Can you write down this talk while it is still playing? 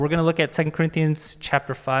We're going to look at 2 Corinthians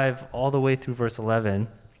chapter 5 all the way through verse 11,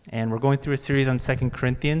 and we're going through a series on 2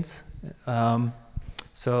 Corinthians.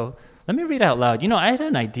 So let me read out loud. I had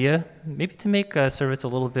an idea, maybe to make service a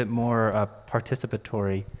little bit more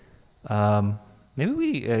participatory. Maybe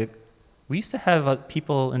we used to have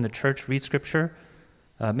people in the church read scripture.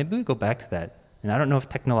 Maybe we go back to that. And I don't know if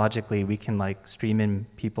technologically we can stream in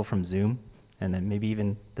people from Zoom, and then maybe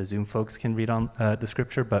even the Zoom folks can read on the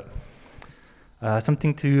scripture, but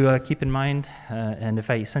something to keep in mind. And if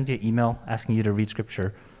I send you an email asking you to read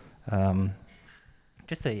scripture,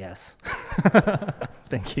 just say yes.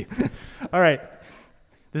 Thank you. All right.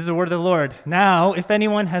 This is the word of the Lord. Now, if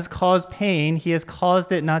anyone has caused pain, he has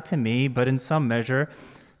caused it not to me, but in some measure,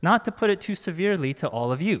 not to put it too severely to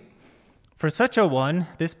all of you. For such a one,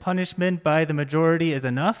 this punishment by the majority is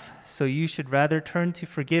enough, so you should rather turn to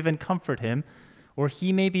forgive and comfort him, or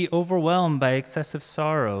he may be overwhelmed by excessive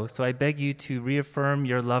sorrow, so I beg you to reaffirm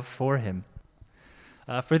your love for him.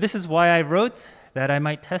 For this is why I wrote, that I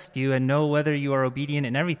might test you and know whether you are obedient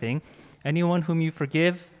in everything. Anyone whom you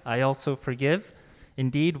forgive, I also forgive.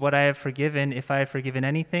 Indeed, what I have forgiven, if I have forgiven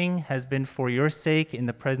anything, has been for your sake in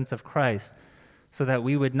the presence of Christ, so that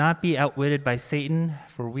we would not be outwitted by Satan,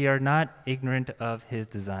 for we are not ignorant of his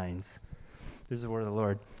designs. This is the word of the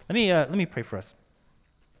Lord. Let me pray for us.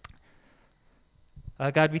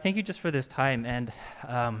 God, we thank you just for this time. And,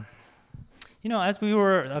 as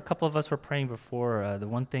a couple of us were praying before, the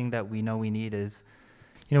one thing that we know we need is,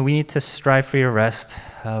 we need to strive for your rest.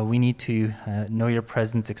 We need to know your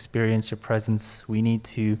presence, experience your presence. We need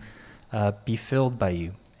to be filled by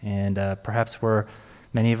you. And perhaps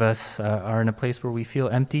many of us are in a place where we feel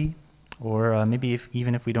empty, or maybe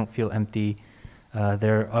even if we don't feel empty,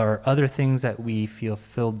 there are other things that we feel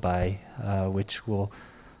filled by, which will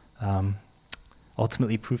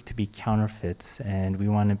ultimately prove to be counterfeits, and we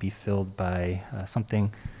want to be filled by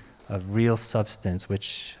something of real substance,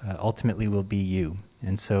 which ultimately will be you.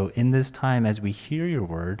 And so in this time, as we hear your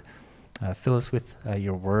word, fill us with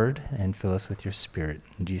your word and fill us with your spirit.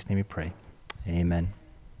 In Jesus' name we pray. Amen.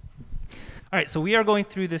 All right, so we are going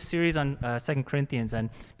through this series on 2 Corinthians,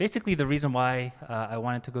 and basically the reason why I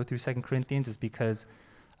wanted to go through 2 Corinthians is because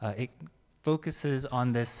it focuses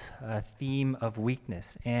on this theme of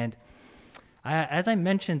weakness. And as I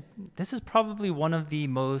mentioned, this is probably one of the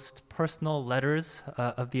most personal letters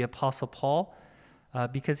of the Apostle Paul,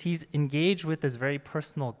 because he's engaged with this very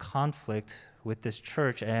personal conflict with this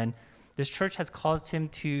church, and this church has caused him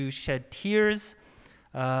to shed tears,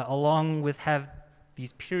 along with have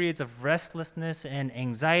these periods of restlessness and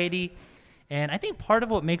anxiety. And I think part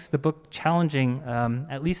of what makes the book challenging,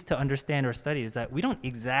 at least to understand or study, is that we don't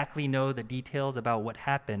exactly know the details about what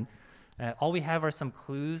happened. All we have are some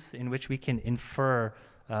clues in which we can infer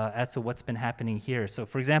as to what's been happening here. So,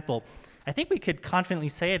 for example, I think we could confidently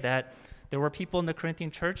say that there were people in the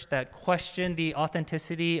Corinthian church that questioned the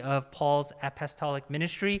authenticity of Paul's apostolic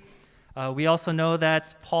ministry. We also know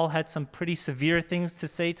that Paul had some pretty severe things to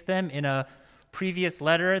say to them in a previous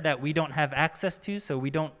letter that we don't have access to, so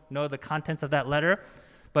we don't know the contents of that letter.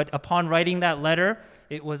 But upon writing that letter,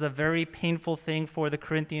 it was a very painful thing for the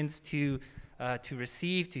Corinthians to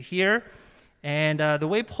receive, to hear. And the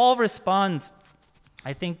way Paul responds,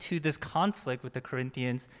 I think, to this conflict with the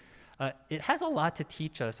Corinthians, it has a lot to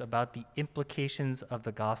teach us about the implications of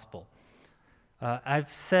the gospel.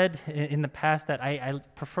 I've said in the past that I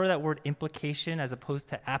prefer that word implication as opposed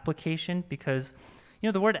to application, because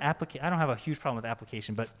the word application, I don't have a huge problem with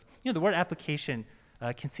application, but the word application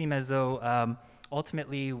can seem as though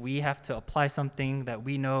ultimately we have to apply something that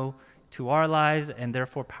we know to our lives, and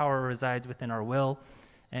therefore power resides within our will.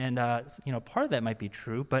 And part of that might be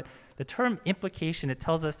true, but the term implication, it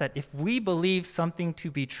tells us that if we believe something to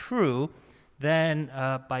be true, then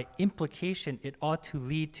by implication it ought to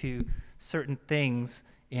lead to certain things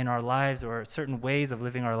in our lives or certain ways of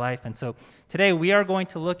living our life. And so today we are going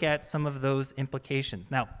to look at some of those implications.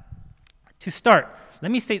 Now, to start,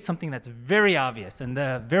 let me state something that's very obvious, and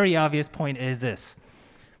the very obvious point is this: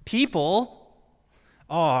 people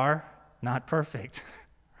are not perfect.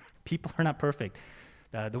 People are not perfect.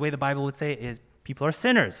 The way the Bible would say it is people are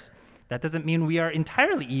sinners. That doesn't mean we are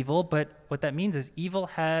entirely evil, but what that means is evil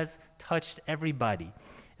has touched everybody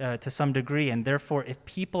to some degree, and therefore if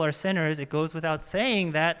people are sinners, it goes without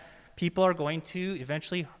saying that people are going to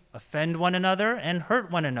eventually offend one another and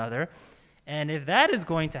hurt one another. And if that is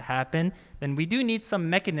going to happen, then we do need some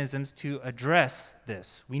mechanisms to address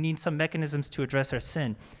this. We need some mechanisms to address our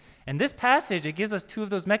sin. And this passage, it gives us two of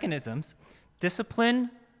those mechanisms: discipline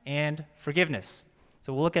and forgiveness.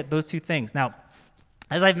 So we'll look at those two things. Now,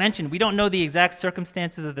 as I've mentioned, we don't know the exact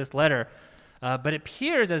circumstances of this letter, But it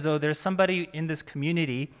appears as though there's somebody in this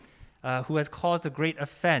community who has caused a great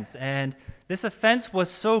offense. And this offense was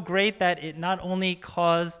so great that it not only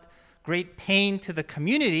caused great pain to the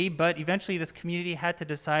community, but eventually this community had to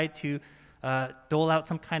decide to dole out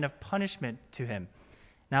some kind of punishment to him.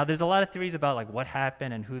 Now, there's a lot of theories about like what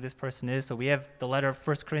happened and who this person is. So we have the letter of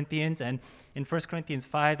 1 Corinthians, and in 1 Corinthians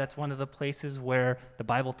 5, that's one of the places where the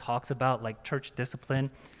Bible talks about like church discipline.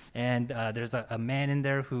 And there's a man in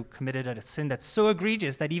there who committed a sin that's so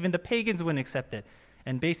egregious that even the pagans wouldn't accept it.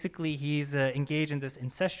 And basically, he's engaged in this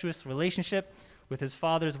incestuous relationship with his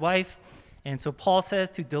father's wife. And so Paul says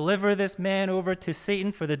to deliver this man over to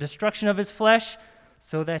Satan for the destruction of his flesh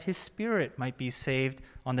so that his spirit might be saved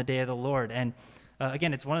on the day of the Lord. And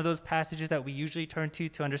again, it's one of those passages that we usually turn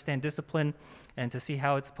to understand discipline and to see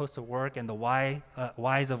how it's supposed to work and the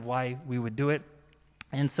whys of why we would do it.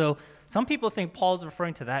 And so some people think Paul's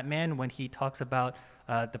referring to that man when he talks about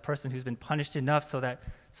the person who's been punished enough so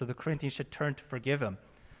the Corinthians should turn to forgive him.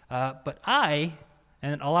 But I,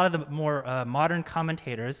 and a lot of the more modern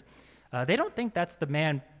commentators, they don't think that's the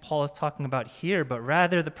man Paul is talking about here, but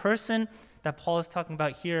rather the person that Paul is talking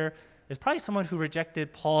about here is probably someone who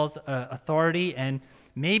rejected Paul's authority and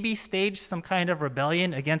maybe staged some kind of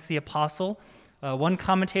rebellion against the apostle. One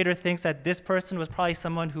commentator thinks that this person was probably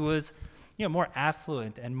someone who was more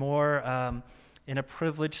affluent and more in a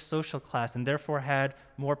privileged social class and therefore had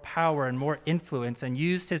more power and more influence and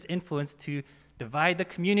used his influence to divide the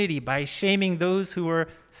community by shaming those who were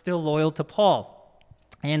still loyal to Paul.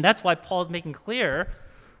 And that's why Paul's making clear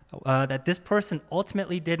that this person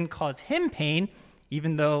ultimately didn't cause him pain,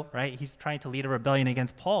 even though, right, he's trying to lead a rebellion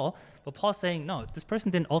against Paul. But Paul's saying, no, this person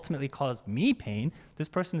didn't ultimately cause me pain. This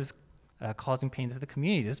person is causing pain to the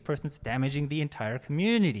community. This person's damaging the entire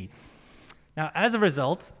community. Now, as a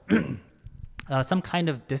result, some kind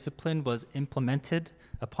of discipline was implemented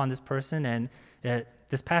upon this person, and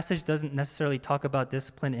this passage doesn't necessarily talk about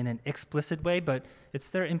discipline in an explicit way, but it's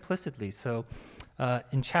there implicitly. So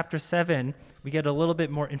in chapter 7, we get a little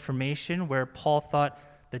bit more information where Paul thought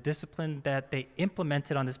the discipline that they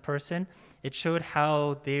implemented on this person, it showed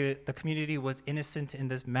how the community was innocent in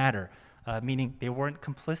this matter, meaning they weren't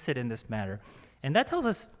complicit in this matter. And that tells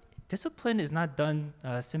us discipline is not done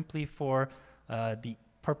simply for the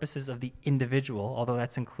purposes of the individual, although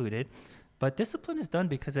that's included, but discipline is done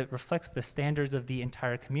because it reflects the standards of the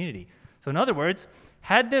entire community. So in other words,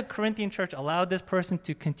 had the Corinthian church allowed this person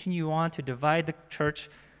to continue on to divide the church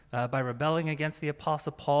by rebelling against the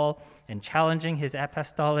Apostle Paul and challenging his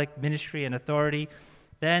apostolic ministry and authority,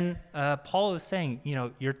 then Paul is saying,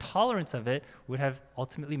 your tolerance of it would have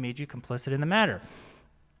ultimately made you complicit in the matter.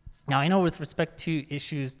 Now, I know with respect to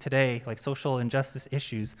issues today, like social injustice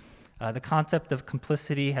issues, the concept of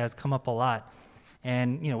complicity has come up a lot.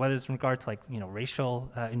 And, whether it's in regard to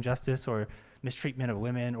racial injustice or mistreatment of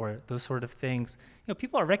women or those sort of things,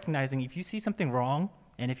 people are recognizing if you see something wrong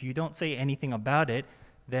and if you don't say anything about it,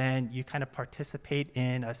 then you kind of participate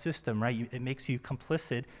in a system, right? It makes you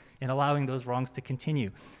complicit in allowing those wrongs to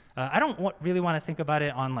continue. I don't really want to think about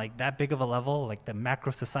it on that big of a level, like the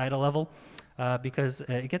macro societal level, because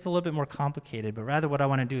it gets a little bit more complicated. But rather what I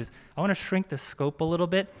want to do is I want to shrink the scope a little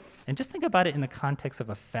bit and just think about it in the context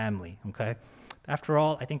of a family, okay? After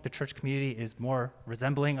all, I think the church community is more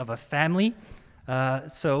resembling of a family.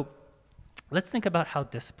 So let's think about how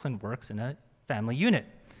discipline works in a family unit.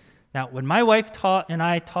 Now, when my wife and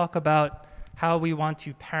I talk about how we want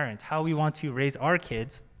to parent, how we want to raise our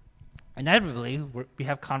kids, inevitably we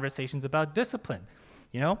have conversations about discipline.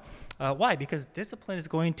 Why? Because discipline is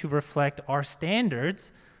going to reflect our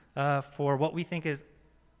standards for what we think is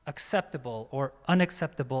acceptable or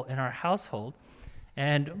unacceptable in our household.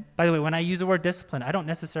 And by the way, when I use the word discipline, I don't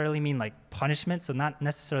necessarily mean punishment, so not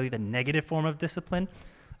necessarily the negative form of discipline.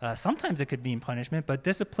 Sometimes it could mean punishment, but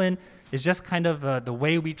discipline is just kind of the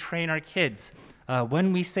way we train our kids.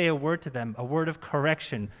 When we say a word to them, a word of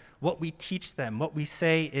correction, what we teach them, what we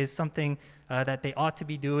say is something that they ought to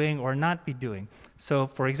be doing or not be doing. So,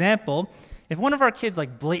 for example, if one of our kids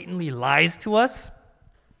blatantly lies to us,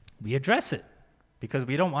 we address it because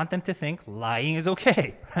we don't want them to think lying is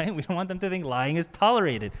okay, right? We don't want them to think lying is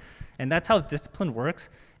tolerated. And that's how discipline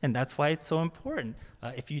works. And that's why it's so important.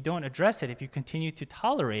 If you don't address it, if you continue to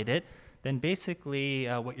tolerate it, then basically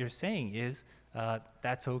what you're saying is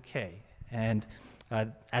that's okay. And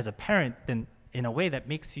as a parent, then in a way that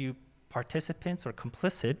makes you participants or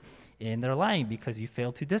complicit in their lying because you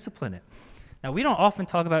failed to discipline it. Now, we don't often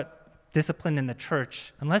talk about discipline in the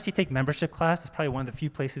church. Unless you take membership class, it's probably one of the few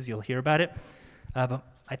places you'll hear about it. But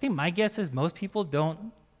I think my guess is most people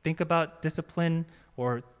don't think about discipline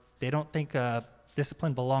or they don't think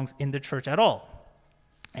discipline belongs in the church at all.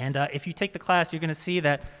 And if you take the class, you're going to see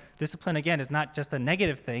that discipline, again, is not just a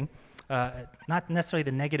negative thing, not necessarily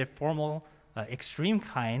the negative, formal, extreme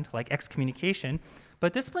kind, like excommunication,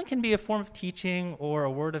 but discipline can be a form of teaching or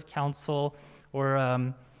a word of counsel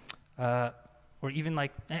or even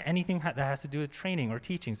like anything that has to do with training or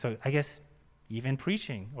teaching. So I guess even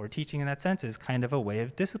preaching or teaching in that sense is kind of a way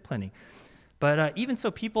of disciplining. But even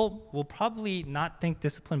so, people will probably not think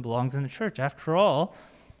discipline belongs in the church. After all,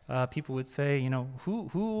 people would say,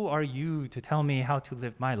 who are you to tell me how to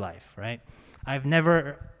live my life, right? I've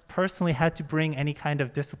never personally had to bring any kind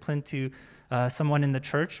of discipline to someone in the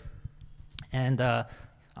church, and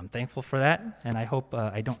I'm thankful for that, and I hope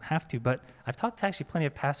I don't have to. But I've talked to actually plenty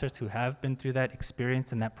of pastors who have been through that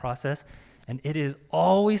experience and that process, and it is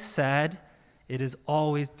always sad. It is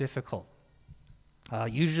always difficult.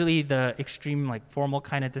 Usually the extreme, like formal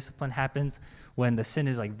kind of discipline happens when the sin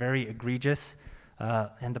is like very egregious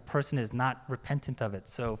and the person is not repentant of it.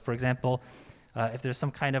 So, for example, if there's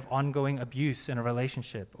some kind of ongoing abuse in a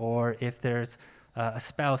relationship, or if there's a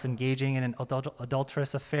spouse engaging in an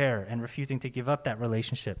adulterous affair and refusing to give up that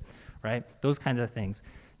relationship, right? Those kinds of things.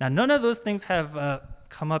 Now, none of those things have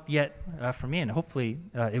come up yet for me, and hopefully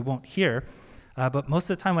it won't here. But most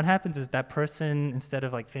of the time what happens is that person, instead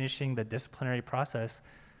of like finishing the disciplinary process,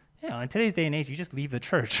 in today's day and age, you just leave the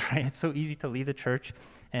church, right? It's so easy to leave the church,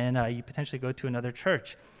 and you potentially go to another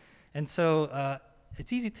church. And so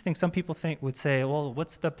it's easy to think, some people would say, well,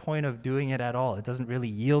 what's the point of doing it at all? It doesn't really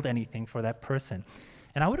yield anything for that person.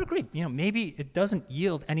 And I would agree, maybe it doesn't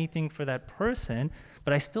yield anything for that person,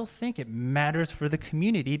 but I still think it matters for the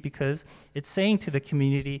community, because it's saying to the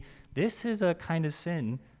community, this is a kind of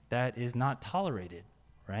sin that is not tolerated,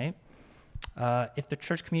 right? If the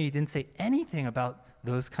church community didn't say anything about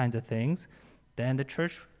those kinds of things, then the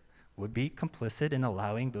church would be complicit in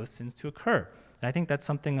allowing those sins to occur. And I think that's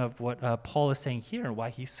something of what Paul is saying here, and why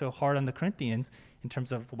he's so hard on the Corinthians in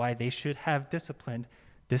terms of why they should have disciplined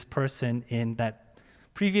this person in that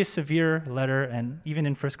previous severe letter and even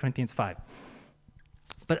in 1 Corinthians 5.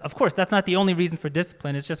 But of course, that's not the only reason for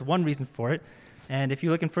discipline. It's just one reason for it. And if you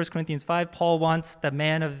look in 1 Corinthians 5, Paul wants the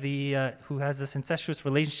man who has this incestuous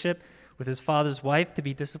relationship with his father's wife to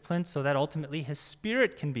be disciplined, so that ultimately his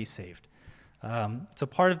spirit can be saved. So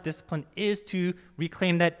part of discipline is to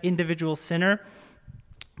reclaim that individual sinner.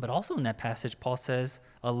 But also in that passage, Paul says,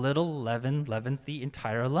 a little leaven leavens the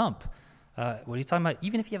entire lump. What he's talking about,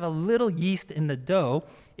 even if you have a little yeast in the dough,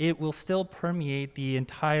 it will still permeate the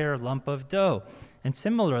entire lump of dough. And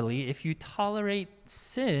similarly, if you tolerate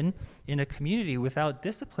sin in a community without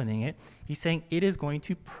disciplining it, he's saying it is going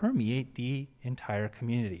to permeate the entire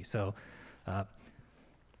community. So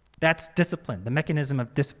that's discipline, the mechanism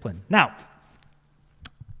of discipline. Now,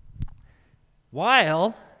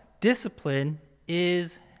 while discipline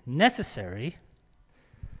is necessary,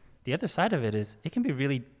 the other side of it is it can be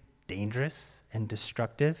really dangerous and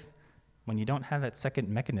destructive when you don't have that second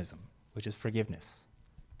mechanism, which is forgiveness,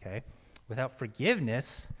 okay? Without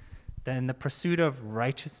forgiveness, then the pursuit of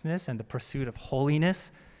righteousness and the pursuit of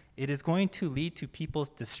holiness, it is going to lead to people's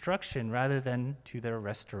destruction rather than to their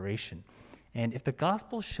restoration. And if the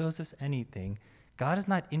gospel shows us anything, God is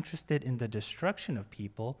not interested in the destruction of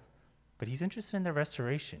people, but he's interested in their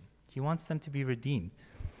restoration. He wants them to be redeemed.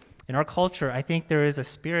 In our culture, I think there is a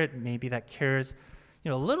spirit maybe that cares,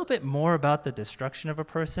 a little bit more about the destruction of a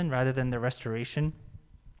person rather than the restoration.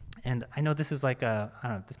 And I know this is like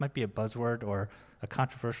this might be a buzzword or a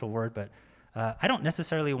controversial word, but I don't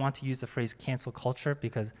necessarily want to use the phrase cancel culture,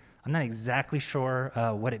 because I'm not exactly sure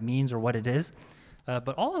what it means or what it is. But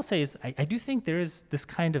all I'll say is I do think there is this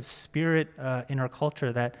kind of spirit in our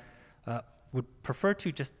culture that would prefer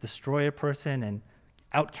to just destroy a person and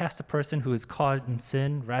outcast a person who is caught in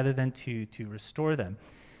sin rather than to restore them.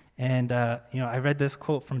 And I read this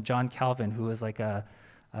quote from John Calvin, who was like a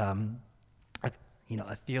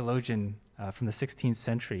theologian from the 16th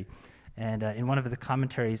century. And in one of the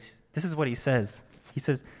commentaries, this is what he says. He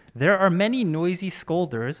says, "There are many noisy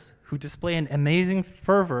scolders who display an amazing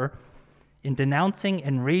fervor in denouncing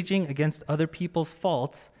and raging against other people's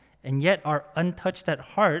faults, and yet are untouched at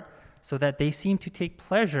heart, so that they seem to take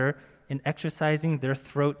pleasure in exercising their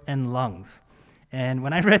throat and lungs." And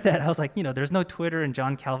when I read that, I was like, there's no Twitter in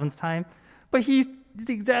John Calvin's time, but he's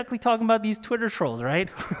exactly talking about these Twitter trolls, right?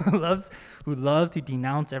 who loves to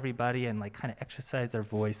denounce everybody and like kind of exercise their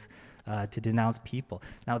voice to denounce people.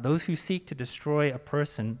 Now, those who seek to destroy a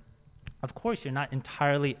person, of course, you're not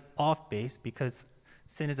entirely off base, because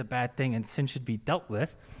sin is a bad thing and sin should be dealt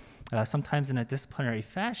with, sometimes in a disciplinary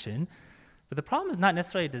fashion. But the problem is not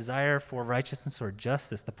necessarily a desire for righteousness or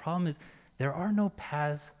justice. The problem is there are no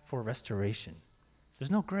paths for restoration.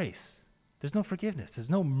 There's no grace. there's no forgiveness, there's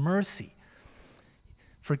no mercy.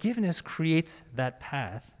 Forgiveness creates that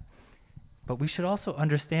path, but we should also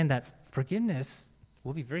understand that forgiveness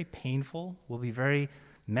will be very painful, will be very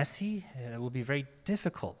messy, will be very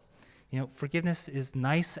difficult. Forgiveness is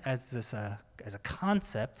nice as a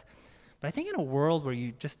concept, but I think in a world where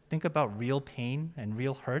you just think about real pain and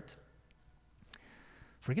real hurt,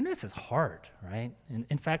 forgiveness is hard, right? And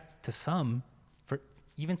in fact, to some,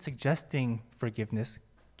 even suggesting forgiveness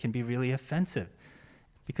can be really offensive,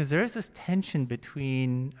 because there is this tension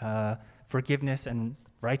between forgiveness and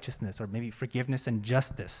righteousness, or maybe forgiveness and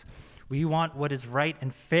justice. We want what is right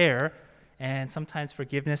and fair, and sometimes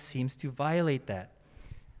forgiveness seems to violate that.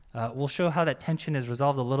 We'll show how that tension is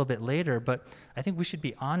resolved a little bit later, but I think we should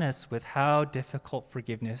be honest with how difficult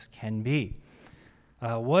forgiveness can be.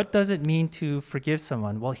 What does it mean to forgive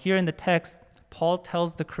someone? Well, here in the text, Paul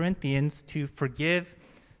tells the Corinthians to forgive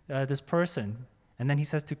this person, and then he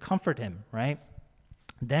says to comfort him, right?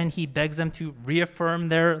 Then he begs them to reaffirm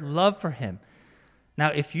their love for him. Now,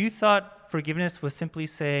 if you thought forgiveness was simply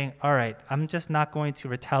saying, all right, I'm just not going to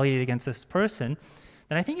retaliate against this person,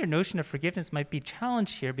 then I think your notion of forgiveness might be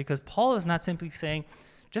challenged here, because Paul is not simply saying,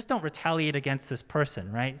 just don't retaliate against this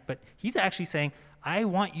person, right? But he's actually saying, I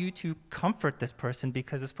want you to comfort this person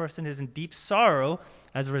because this person is in deep sorrow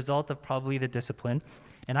as a result of probably the discipline.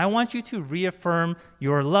 And I want you to reaffirm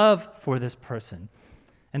your love for this person.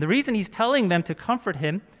 And the reason he's telling them to comfort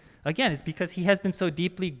him, again, is because he has been so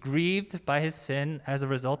deeply grieved by his sin as a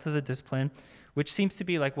result of the discipline, which seems to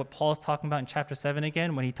be like what Paul's talking about in chapter 7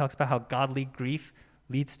 again, when he talks about how godly grief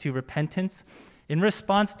leads to repentance. In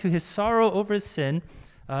response to his sorrow over his sin,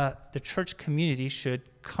 the church community should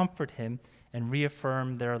comfort him and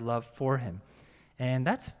reaffirm their love for him. And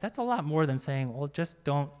that's a lot more than saying, well, just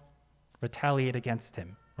don't retaliate against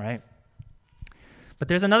him, right? But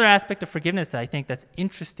there's another aspect of forgiveness that I think that's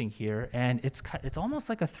interesting here, and it's almost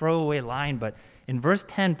like a throwaway line, but in verse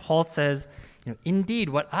 10, Paul says, indeed,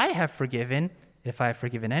 what I have forgiven, if I have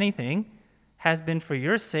forgiven anything, has been for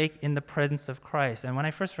your sake in the presence of Christ. And when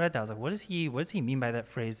I first read that, I was like, what does he mean by that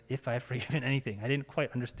phrase, if I have forgiven anything? I didn't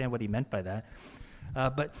quite understand what he meant by that.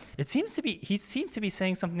 But he seems to be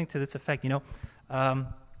saying something to this effect.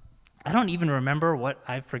 I don't even remember what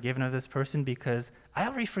I've forgiven of this person because I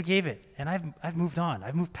already forgave it, and I've moved on.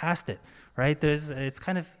 I've moved past it, right? It's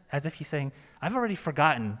kind of as if he's saying, I've already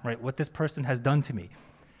forgotten, right, what this person has done to me.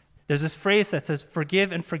 There's this phrase that says,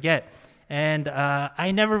 forgive and forget. And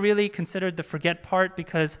I never really considered the forget part,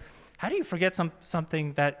 because how do you forget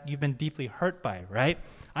something that you've been deeply hurt by, right?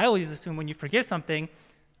 I always assume when you forgive something,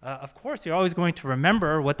 of course, you're always going to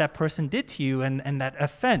remember what that person did to you and that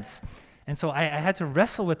offense. And so I had to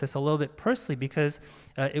wrestle with this a little bit personally, because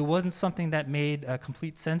it wasn't something that made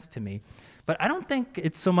complete sense to me. But I don't think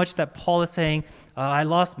it's so much that Paul is saying, I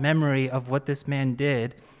lost memory of what this man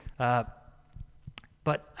did.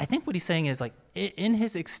 But I think what he's saying is, like, in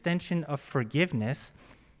his extension of forgiveness,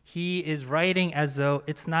 he is writing as though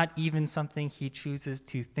it's not even something he chooses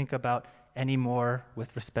to think about anymore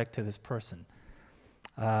with respect to this person.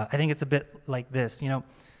 I think it's a bit like this,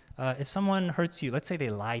 if someone hurts you, let's say they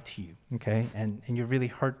lie to you, okay, and you're really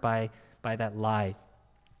hurt by that lie,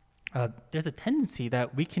 there's a tendency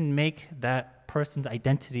that we can make that person's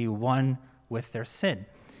identity one with their sin.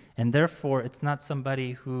 And therefore, it's not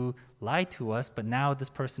somebody who lied to us, but now this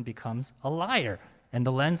person becomes a liar. And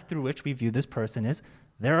the lens through which we view this person is,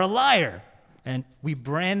 they're a liar. And we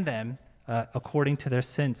brand them according to their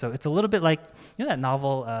sin. So it's a little bit like, that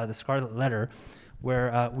novel, The Scarlet Letter,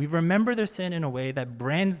 where we remember their sin in a way that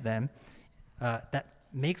brands them, that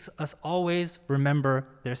makes us always remember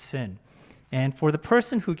their sin. And for the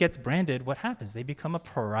person who gets branded, what happens? They become a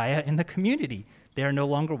pariah in the community. They are no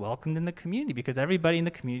longer welcomed in the community because everybody in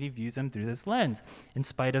the community views them through this lens, in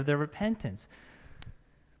spite of their repentance.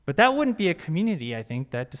 But that wouldn't be a community, I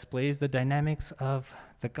think, that displays the dynamics of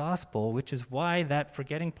the gospel, which is why that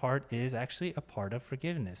forgetting part is actually a part of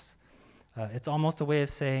forgiveness. It's almost a way of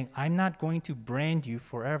saying, I'm not going to brand you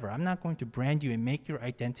forever. I'm not going to brand you and make your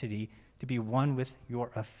identity to be one with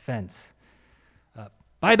your offense.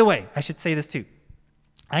 By the way, I should say this too.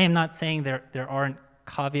 I am not saying there aren't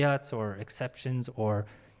caveats or exceptions or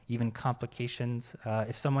even complications.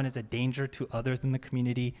 If someone is a danger to others in the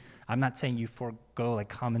community, I'm not saying you forego like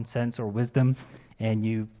common sense or wisdom and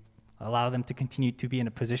you allow them to continue to be in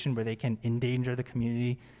a position where they can endanger the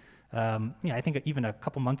community. I think even a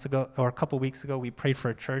couple months ago or a couple weeks ago, we prayed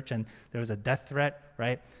for a church and there was a death threat,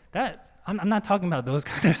 right? I'm not talking about those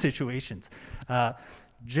kind of situations.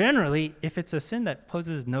 Generally, if it's a sin that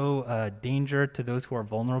poses no danger to those who are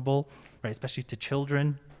vulnerable, right, especially to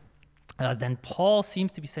children, then Paul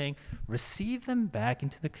seems to be saying, receive them back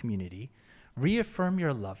into the community, reaffirm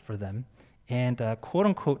your love for them, and quote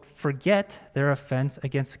unquote, forget their offense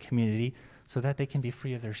against the community so that they can be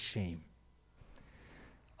free of their shame.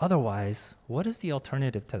 Otherwise, what is the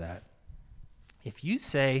alternative to that? If you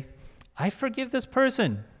say, I forgive this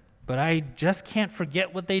person, but I just can't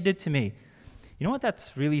forget what they did to me, you know what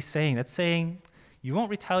that's really saying? That's saying you won't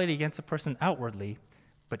retaliate against a person outwardly,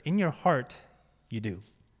 but in your heart, you do.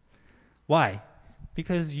 Why?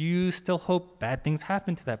 Because you still hope bad things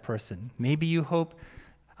happen to that person. Maybe you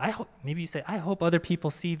say, I hope other people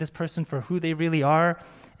see this person for who they really are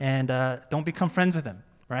and don't become friends with them,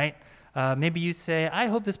 right? Maybe you say, I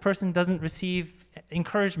hope this person doesn't receive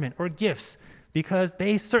encouragement or gifts because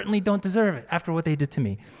they certainly don't deserve it after what they did to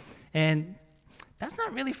me. And that's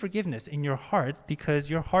not really forgiveness in your heart, because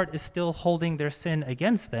your heart is still holding their sin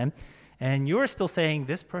against them, and you're still saying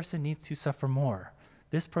this person needs to suffer more.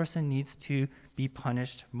 This person needs to be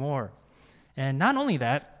punished more. And not only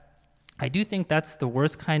that, I do think that's the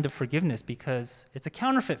worst kind of forgiveness, because it's a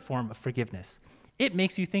counterfeit form of forgiveness. It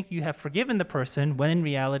makes you think you have forgiven the person when in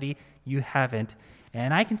reality you haven't.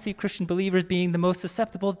 And I can see Christian believers being the most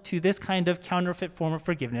susceptible to this kind of counterfeit form of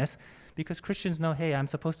forgiveness, because Christians know, hey, I'm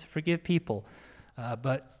supposed to forgive people.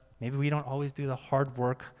 But maybe we don't always do the hard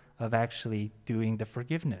work of actually doing the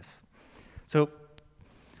forgiveness. So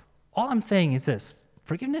all I'm saying is this: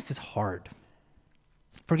 forgiveness is hard.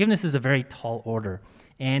 Forgiveness is a very tall order.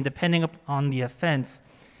 And depending on the offense,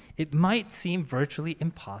 it might seem virtually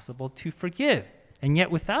impossible to forgive. And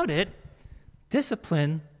yet without it,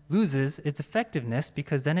 discipline loses its effectiveness,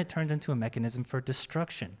 because then it turns into a mechanism for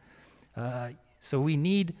destruction. So we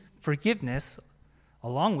need forgiveness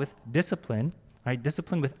along with discipline. Right?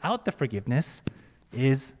 Discipline without the forgiveness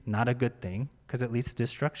is not a good thing, because it leads to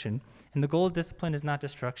destruction. And the goal of discipline is not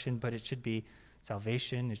destruction, but it should be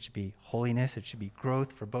salvation, it should be holiness, it should be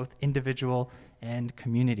growth for both individual and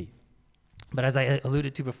community. But as I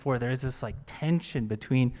alluded to before, there is this tension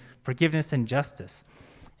between forgiveness and justice.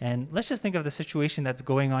 And let's just think of the situation that's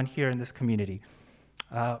going on here in this community.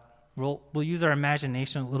 We'll use our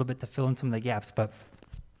imagination a little bit to fill in some of the gaps. But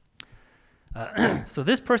so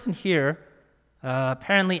this person here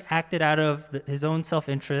apparently acted out of his own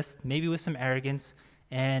self-interest, maybe with some arrogance,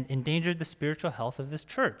 and endangered the spiritual health of this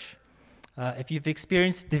church. If you've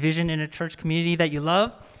experienced division in a church community that you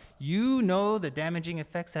love, you know the damaging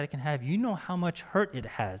effects that it can have. You know how much hurt it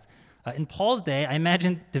has. In Paul's day, I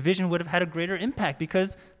imagine division would have had a greater impact,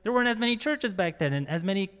 because there weren't as many churches back then and as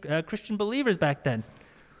many Christian believers back then.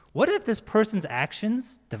 What if this person's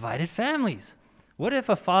actions divided families? What if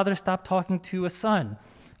a father stopped talking to a son?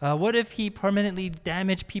 What if he permanently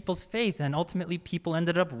damaged people's faith, and ultimately people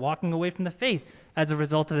ended up walking away from the faith as a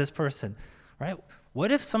result of this person, right?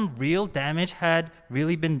 What if some real damage had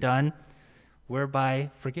really been done, whereby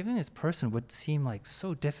forgiving this person would seem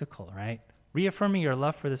so difficult, right? Reaffirming your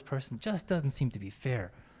love for this person just doesn't seem to be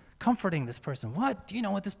fair. Comforting this person, what? Do you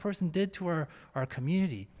know what this person did to our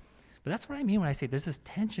community? But that's what I mean when I say there's this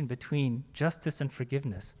tension between justice and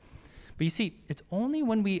forgiveness. But you see, it's only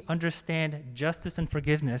when we understand justice and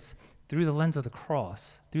forgiveness through the lens of the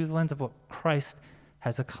cross, through the lens of what Christ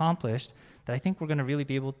has accomplished, that I think we're going to really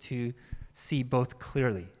be able to see both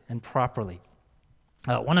clearly and properly.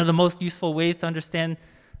 One of the most useful ways to understand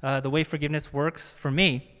the way forgiveness works for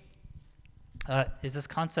me is this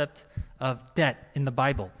concept of debt in the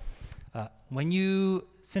Bible. When you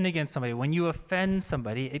sin against somebody, when you offend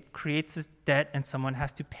somebody, it creates this debt and someone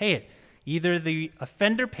has to pay it. Either the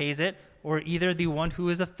offender pays it, or either the one who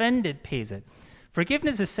is offended pays it.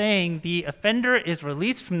 Forgiveness is saying the offender is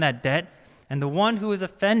released from that debt, and the one who is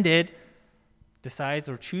offended decides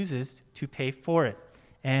or chooses to pay for it.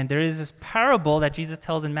 And there is this parable that Jesus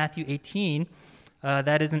tells in Matthew 18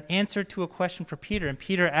 that is an answer to a question for Peter. And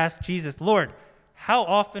Peter asked Jesus, Lord, how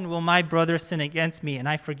often will my brother sin against me and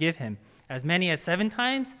I forgive him? As many as 7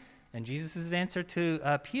 times? And Jesus' answer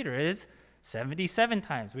to Peter is 77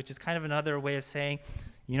 times, which is kind of another way of saying,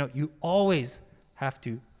 you always have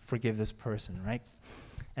to forgive this person, right?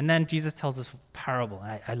 And then Jesus tells this parable.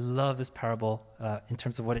 And I love this parable in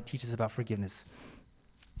terms of what it teaches about forgiveness.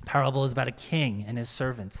 Parable is about a king and his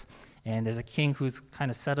servants. And there's a king who's kind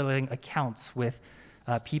of settling accounts with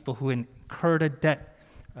people who incurred a debt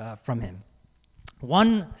from him.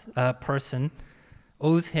 One person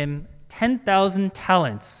owes him 10,000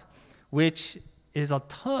 talents, which is a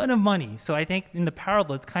ton of money. So I think in the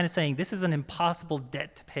parable, it's kind of saying this is an impossible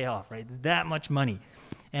debt to pay off, right? It's that much money.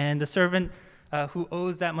 And the servant who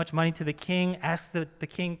owes that much money to the king asks the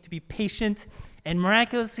king to be patient. And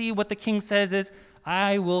miraculously, what the king says is,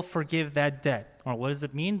 I will forgive that debt. Or what does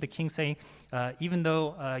it mean? The king saying, even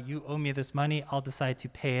though you owe me this money, I'll decide to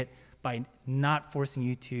pay it by not forcing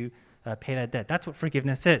you to pay that debt. That's what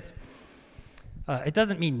forgiveness is. It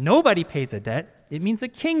doesn't mean nobody pays a debt. It means the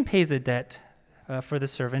king pays a debt for the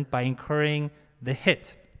servant by incurring the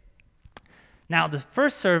hit. Now, the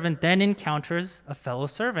first servant then encounters a fellow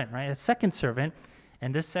servant, right? A second servant,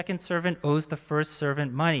 and this second servant owes the first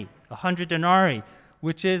servant money, 100 denarii,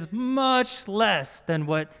 which is much less than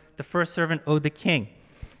what the first servant owed the king.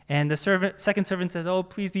 And the second servant says, "Oh,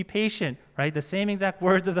 please be patient," right? The same exact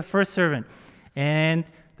words of the first servant. And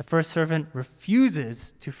the first servant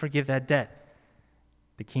refuses to forgive that debt.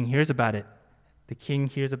 The king hears about it. The king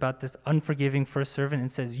hears about this unforgiving first servant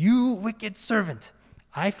and says, "You wicked servant,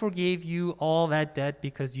 I forgave you all that debt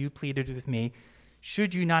because you pleaded with me.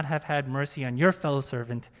 Should you not have had mercy on your fellow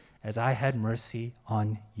servant as I had mercy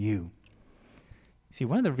on you?" See,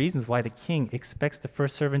 one of the reasons why the king expects the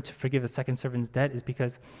first servant to forgive the second servant's debt is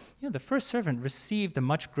because, the first servant received a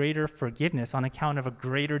much greater forgiveness on account of a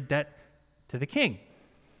greater debt to the king.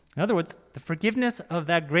 In other words, the forgiveness of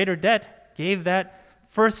that greater debt gave that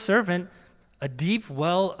first servant a deep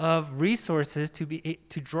well of resources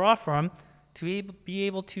to draw from to be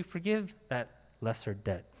able to forgive that lesser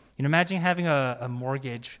debt. Imagine having a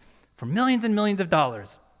mortgage for millions and millions of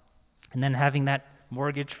dollars and then having that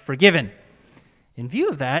mortgage forgiven. In view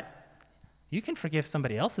of that, you can forgive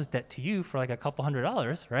somebody else's debt to you for like a couple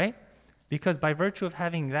 $100s, right? Because by virtue of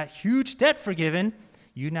having that huge debt forgiven,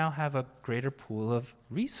 you now have a greater pool of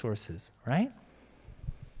resources, right?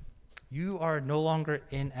 You are no longer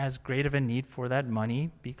in as great of a need for that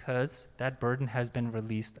money because that burden has been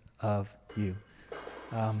released of you.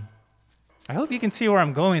 I hope you can see where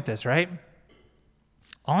I'm going with this, right?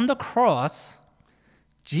 On the cross,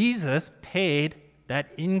 Jesus paid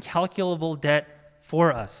that incalculable debt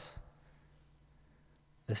for us.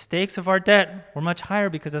 The stakes of our debt were much higher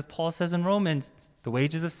because, as Paul says in Romans, the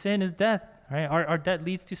wages of sin is death. Right? Our debt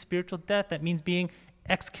leads to spiritual death. That means being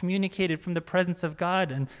excommunicated from the presence of God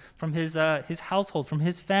and from his household, from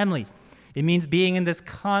his family. It means being in this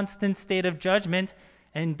constant state of judgment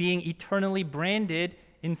and being eternally branded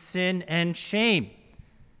in sin and shame.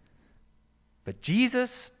 But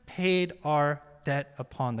Jesus paid our debt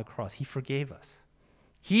upon the cross. He forgave us.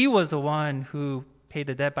 He was the one who paid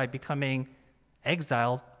the debt by becoming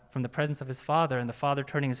exiled from the presence of his Father and the Father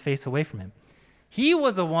turning his face away from him. He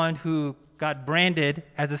was the one who got branded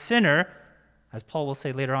as a sinner. As Paul will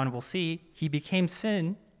say later on, we'll see, he became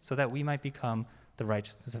sin so that we might become the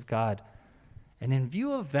righteousness of God. And in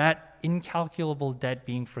view of that incalculable debt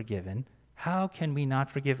being forgiven, how can we not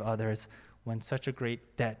forgive others when such a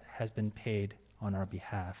great debt has been paid on our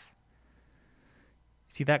behalf?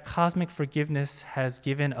 See, that cosmic forgiveness has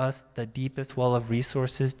given us the deepest well of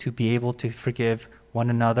resources to be able to forgive one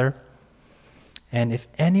another. And if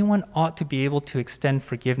anyone ought to be able to extend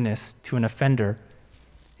forgiveness to an offender,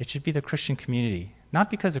 it should be the Christian community. Not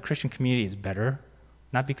because the Christian community is better,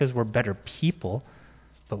 not because we're better people,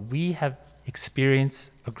 but we have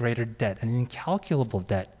experienced a greater debt, an incalculable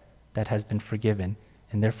debt that has been forgiven,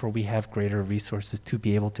 and therefore we have greater resources to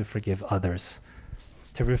be able to forgive others.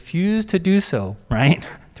 To refuse to do so, right?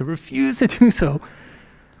 To refuse to do so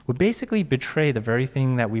would basically betray the very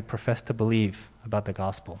thing that we profess to believe about the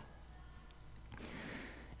gospel.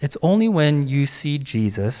 It's only when you see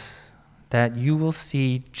Jesus that you will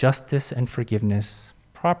see justice and forgiveness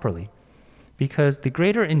properly. Because the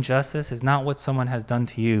greater injustice is not what someone has done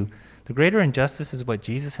to you. The greater injustice is what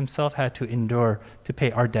Jesus himself had to endure to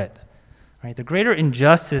pay our debt. Right? The greater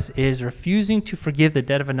injustice is refusing to forgive the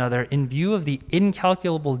debt of another in view of the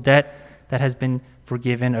incalculable debt that has been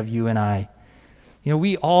forgiven of you and I.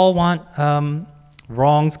 We all want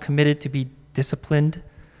wrongs committed to be disciplined,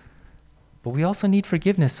 but we also need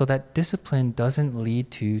forgiveness so that discipline doesn't lead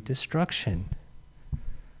to destruction.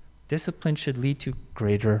 Discipline should lead to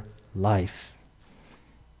greater life.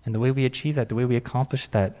 And the way we achieve that, the way we accomplish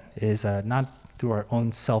that is not through our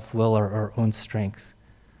own self-will or our own strength.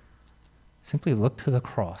 Simply look to the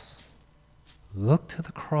cross. Look to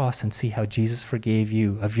the cross and see how Jesus forgave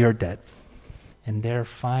you of your debt. And there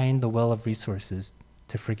find the well of resources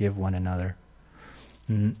to forgive one another.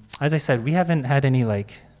 As I said, we haven't had any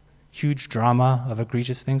huge drama of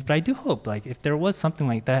egregious things, but I do hope if there was something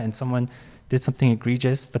like that and someone did something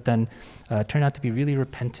egregious but then turned out to be really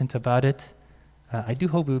repentant about it, I do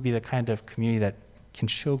hope we would be the kind of community that can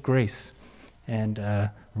show grace and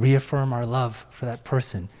reaffirm our love for that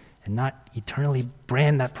person and not eternally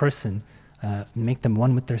brand that person, make them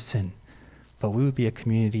one with their sin. But we would be a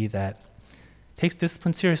community that takes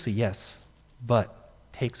discipline seriously, yes, but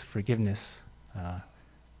takes forgiveness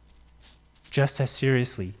just as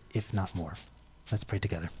seriously, if not more. Let's pray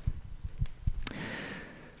together.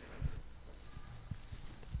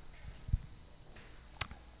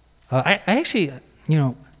 I actually,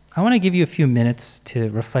 I want to give you a few minutes to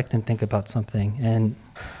reflect and think about something. And,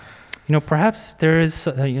 perhaps there is,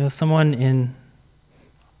 someone in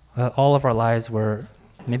all of our lives where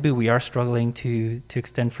maybe we are struggling to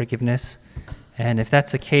extend forgiveness. And if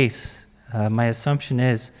that's the case, my assumption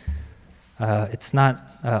is it's not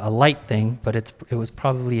a light thing, but it was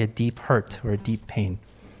probably a deep hurt or a deep pain.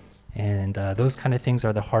 And those kind of things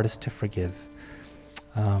are the hardest to forgive.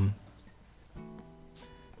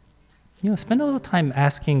 Spend a little time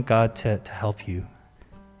asking God to help you.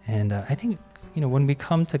 And I think, when we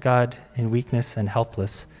come to God in weakness and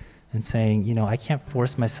helpless and saying, I can't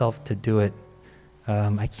force myself to do it.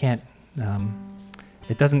 I can't,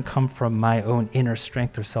 it doesn't come from my own inner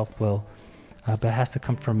strength or self-will, but it has to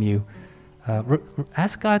come from you.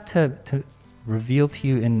 Ask God to reveal to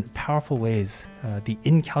you in powerful ways the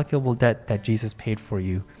incalculable debt that Jesus paid for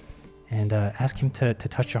you, and ask Him to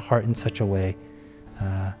touch your heart in such a way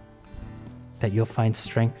that you'll find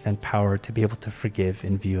strength and power to be able to forgive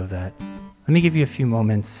in view of that. Let me give you a few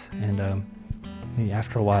moments, and maybe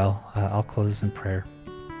after a while, I'll close in prayer.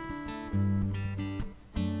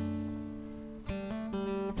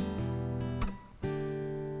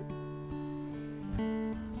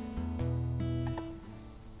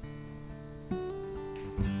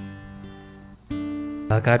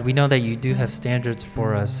 God, we know that you do have standards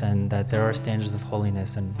for us and that there are standards of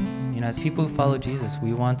holiness. And, as people who follow Jesus,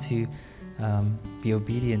 we want to be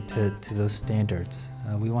obedient to those standards.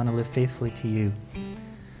 We want to live faithfully to you.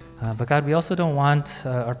 But God, we also don't want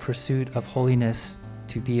our pursuit of holiness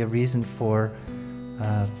to be a reason for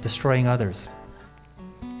destroying others.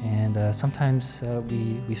 And sometimes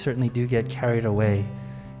we certainly do get carried away,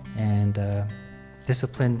 and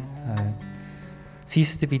discipline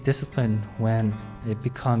ceases to be discipline when it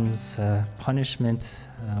becomes punishment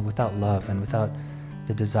without love and without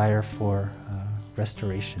the desire for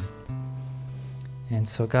restoration. And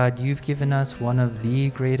so, God, you've given us one of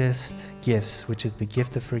the greatest gifts, which is the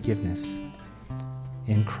gift of forgiveness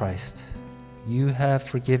in Christ. You have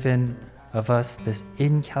forgiven of us this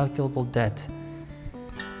incalculable debt.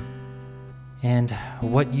 And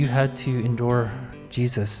what you had to endure,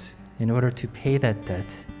 Jesus, in order to pay that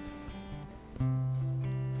debt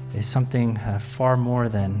is something far more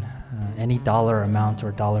than any dollar amount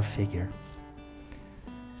or dollar figure.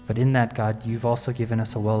 But in that, God, you've also given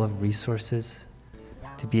us a well of resources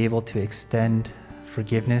to be able to extend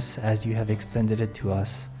forgiveness as you have extended it to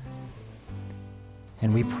us.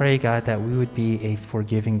 And we pray, God, that we would be a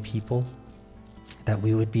forgiving people, that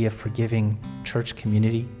we would be a forgiving church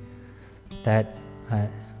community, that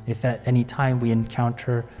if at any time we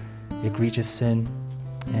encounter egregious sin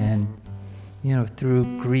and through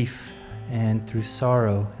grief and through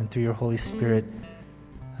sorrow and through your Holy Spirit,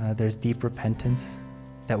 there's deep repentance,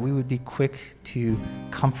 that we would be quick to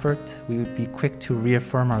comfort, we would be quick to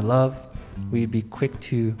reaffirm our love, we would be quick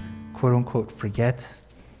to quote-unquote forget,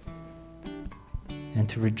 and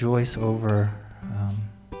to rejoice over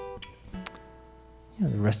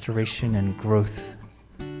the restoration and growth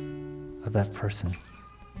of that person.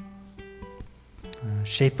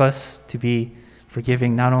 Shape us to be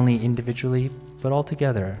forgiving not only individually, but all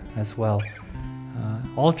together as well.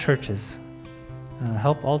 All churches,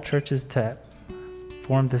 help all churches to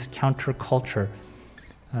form this counterculture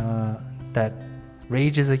that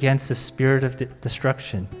rages against the spirit of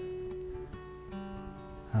destruction,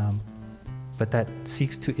 but that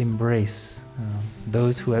seeks to embrace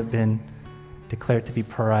those who have been declared to be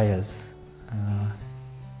pariahs,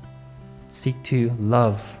 seek to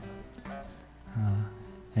love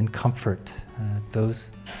and comfort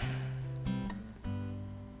those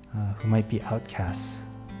who might be outcasts,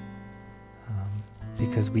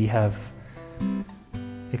 because we have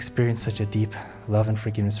experienced such a deep love and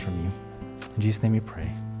forgiveness from you. In Jesus' name we pray.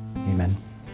 Amen.